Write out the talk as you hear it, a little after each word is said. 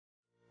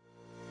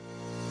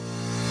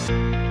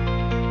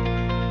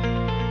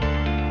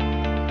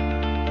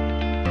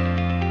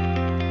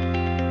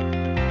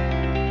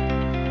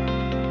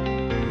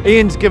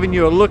Ian's giving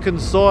you a look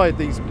inside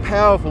these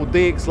powerful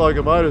DX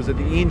locomotives and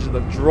the engine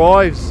that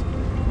drives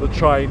the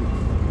train.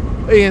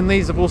 Ian,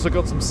 these have also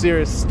got some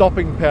serious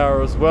stopping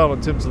power as well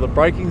in terms of the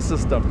braking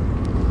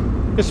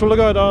system. Yes, well, look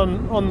at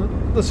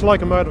on this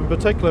locomotive in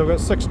particular, we've got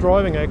 6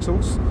 driving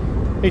axles.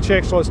 Each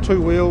axle has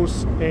 2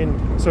 wheels,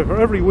 and so for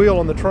every wheel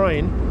on the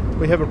train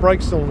we have a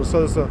brake cylinder,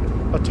 so there's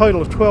a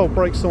total of 12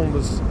 brake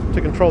cylinders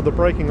to control the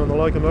braking on the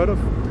locomotive.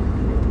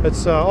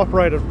 It's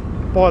operated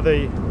by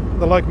the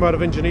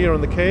locomotive engineer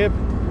in the cab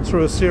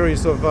through a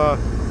series of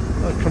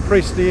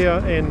compressed air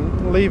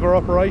and lever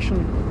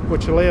operation,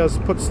 which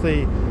puts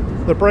the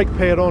brake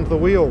pad onto the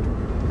wheel.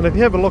 And if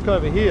you have a look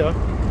over here,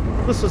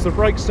 this is the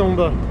brake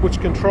cylinder which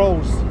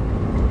controls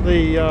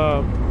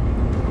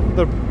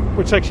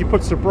which actually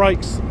puts the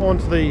brakes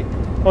onto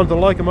the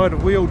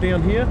locomotive wheel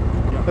down here.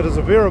 Yep. It is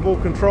a variable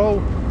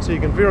control, so you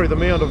can vary the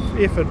amount of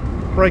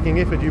braking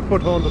effort you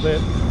put onto the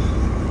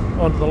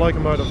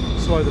locomotive to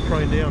slow the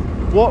train down.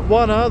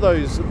 What are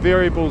those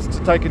variables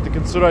to take into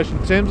consideration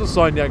in terms of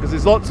slowing down? Because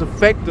there's lots of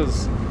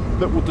factors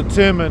that will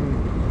determine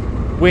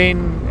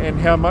when and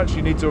how much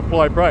you need to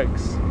apply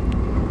brakes.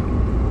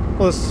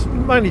 Well, there's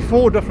mainly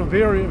 4 different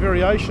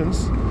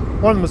variations.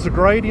 One of them is the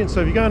gradient, so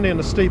if you're going down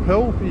a steep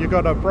hill, you've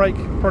got to brake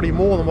pretty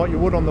more than what you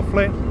would on the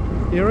flat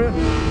area.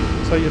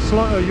 So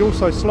you're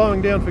also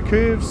slowing down for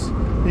curves.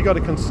 You've got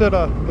to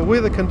consider the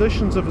weather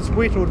conditions, if it's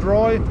wet or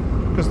dry,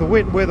 because the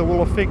wet weather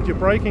will affect your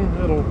braking,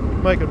 it'll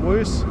make it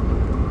worse.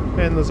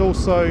 And there's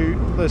also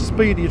the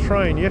speed of your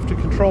train. You have to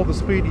control the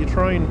speed of your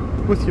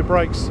train with your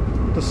brakes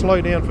to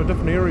slow down for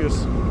different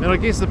areas. And I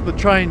guess if the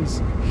train's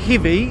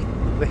heavy,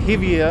 the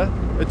heavier,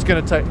 it's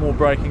going to take more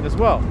braking as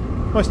well.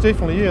 Most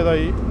definitely, yeah.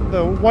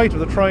 The weight of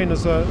the train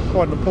is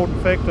quite an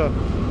important factor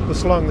for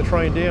slowing the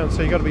train down,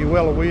 so you've got to be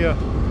well aware.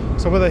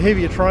 So with a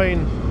heavier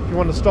train, if you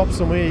want to stop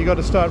somewhere, you've got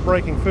to start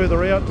braking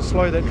further out to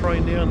slow that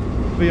train down,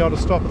 to be able to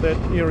stop at that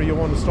area you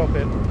want to stop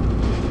at.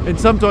 And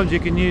sometimes you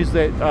can use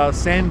that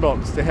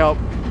sandbox to help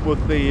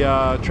with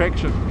the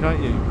traction,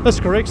 can't you? That's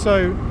correct.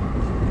 So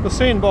the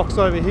sandbox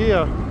over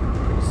here,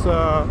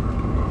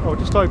 I'll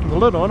just open the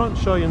lid on it and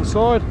show you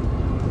inside.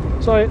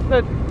 So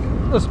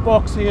this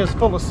box here is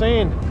full of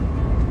sand,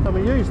 and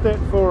we use that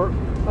for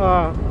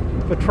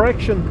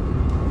traction.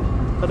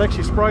 It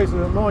actually sprays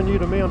a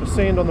minute amount of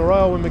sand on the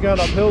rail when we're going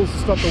up hills to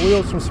stop the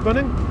wheels from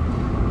spinning.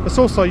 It's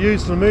also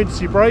used in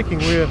emergency braking,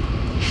 where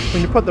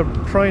when you put the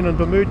train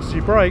into emergency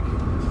brake,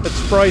 it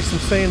sprays some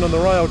sand on the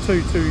rail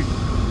too to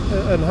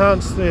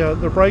enhance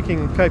the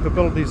braking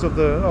capabilities of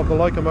the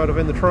locomotive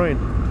and the train.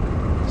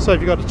 So if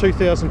you've got a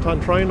 2,000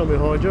 tonne train on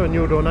behind you and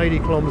you're doing 80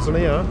 kilometres an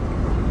hour,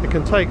 it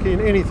can take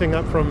in anything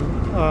up from,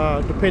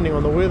 depending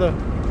on the weather,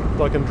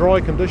 like in dry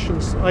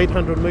conditions,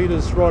 800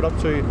 metres right up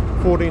to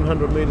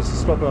 1,400 metres to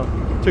stop a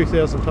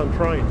 2,000 tonne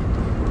train.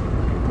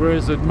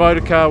 Whereas a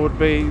motor car would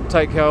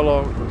take how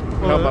long?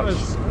 How much?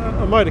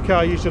 A motor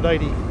car usually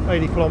at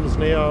 80 kilometres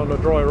an hour on a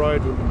dry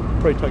road would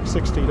probably take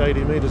 60 to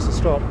 80 metres to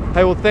stop.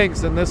 Hey, well,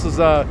 thanks. And this is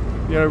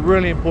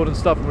really important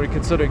stuff when we're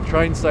considering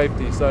train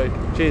safety. So,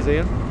 cheers,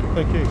 Ian.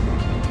 Thank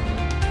you.